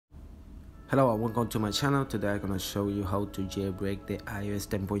Hello and welcome to my channel. Today I'm going to show you how to jailbreak the iOS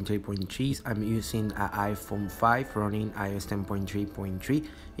 10.3.3. I'm using an iPhone 5 running iOS 10.3.3,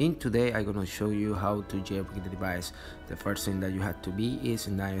 and today I'm going to show you how to jailbreak the device. The first thing that you have to be is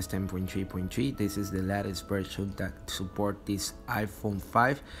in iOS 10.3.3. This is the latest version that support this iPhone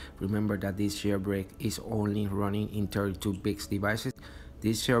 5. Remember that this jailbreak is only running in 32-bit devices.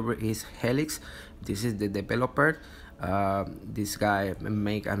 This jailbreak is Helix. This is the developer. This guy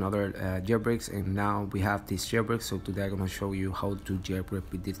make another jailbreaks, and now we have this jailbreak. So today I'm going to show you how to jailbreak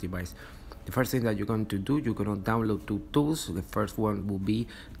with this device. The first thing that you're going to do, you're going to download two tools. The first one will be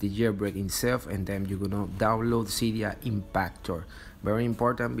the jailbreak itself, and then you're going to download Cydia impactor. Very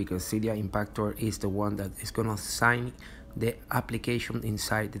important, because Cydia impactor is the one that is going to sign the application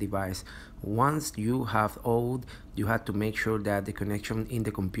inside the device. Once you have all, you have to make sure that the connection in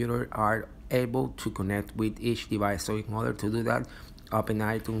the computer are able to connect with each device. So in order to do that, open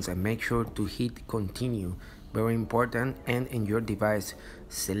iTunes and make sure to hit continue. Very important. And in your device,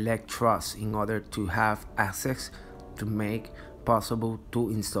 select trust in order to have access to make possible to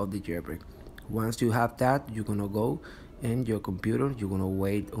install the jailbreak. Once you have that, you're gonna go in your computer, you're gonna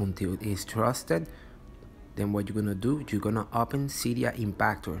wait until it is trusted. Then what you're gonna do, you're gonna open Cydia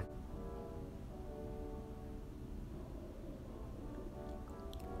impactor.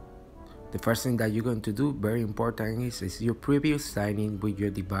 The first thing that you're going to do, very important, is your previous signing with your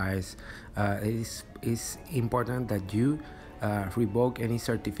device. It's important that you revoke any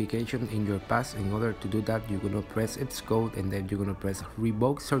certification in your past. In order to do that, you're going to press its code, and then you're going to press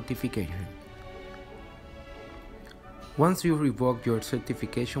revoke certification. Once you revoke your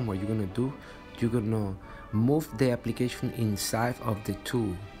certification, what you're going to do, you're going to move the application inside of the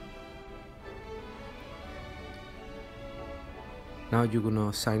tool. Now you're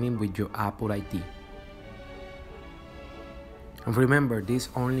gonna sign in with your Apple ID. And remember, this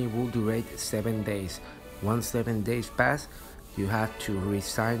only will durate 7 days. Once 7 days pass, you have to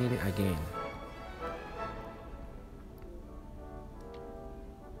resign it again.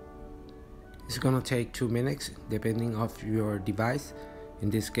 It's gonna take 2 minutes depending on your device. In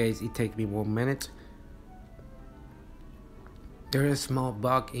this case, it takes me 1 minute. There is a small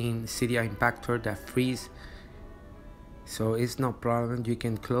bug in Cydia impactor that freeze. So it's no problem, you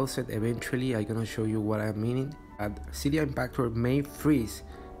can close it eventually. I'm gonna show you what I mean. Cydia impactor may freeze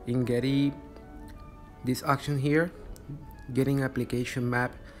in getting this action here, getting application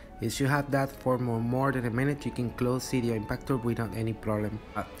map. If you have that for more than a minute, you can close Cydia impactor without any problem.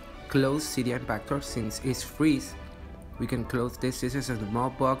 Close Cydia impactor since it's freeze. We can close this. This is a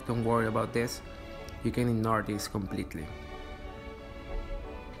small bug, don't worry about this. You can ignore this completely.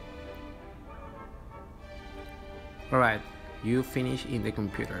 Alright, you finish in the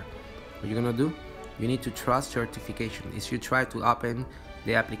computer. What you're gonna do, you need to trust certification. If you try to open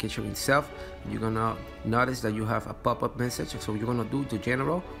the application itself, you're gonna notice that you have a pop-up message. So you're gonna do the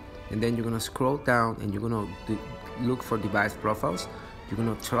general, and then you're gonna scroll down and you're gonna look for device profiles. You're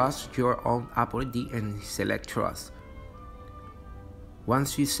gonna trust your own Apple ID and select trust.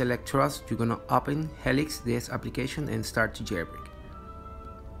 Once you select trust, you're gonna open Helix, this application, and start to jailbreak.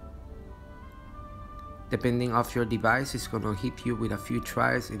 Depending on your device, it's gonna hit you with a few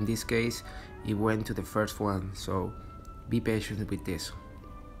tries. In this case, it went to the first one, so be patient with this.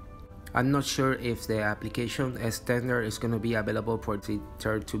 I'm not sure if the application extender is gonna be available for the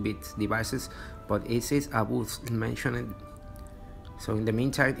 32-bit devices, but it is, I will mention it. So in the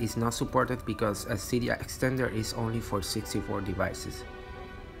meantime, it's not supported because a Cydia extender is only for 64 devices.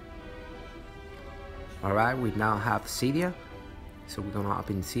 Alright, we now have Cydia, so we're gonna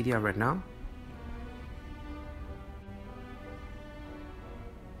open Cydia right now.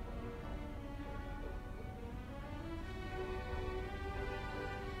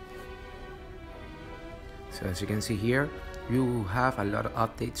 So as you can see here, you have a lot of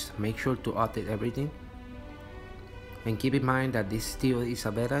updates. Make sure to update everything. And keep in mind that this still is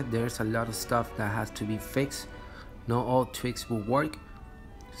a beta. There's a lot of stuff that has to be fixed. Not all tweaks will work.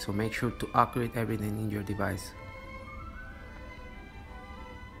 So make sure to upgrade everything in your device.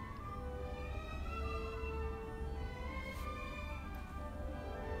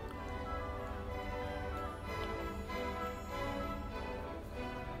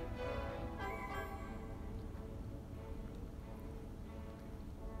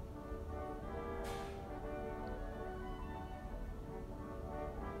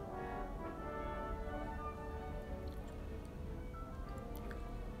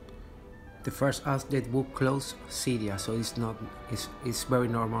 The first update will close Cydia, so it's very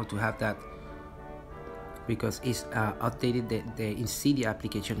normal to have that, because it's updated the Cydia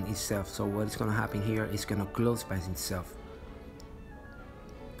application itself. So what is going to happen here is going to close by itself.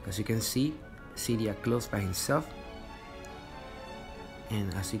 As you can see, Cydia closed by himself.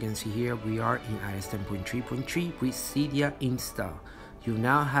 And as you can see here, we are in iOS 10.3.3 with Cydia installed. You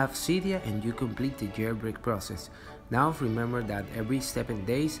now have Cydia and you complete the jailbreak process. Now remember that every 7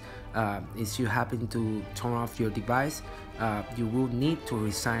 days, if you happen to turn off your device, you will need to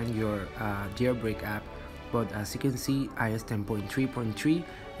resign your jailbreak app. But as you can see, iOS 10.3.3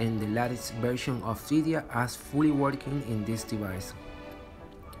 and the latest version of Cydia is fully working in this device.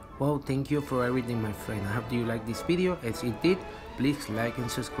 Well, thank you for everything, my friend. I hope you liked this video. If it did, please like and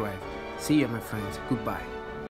subscribe. See you, my friends. Goodbye.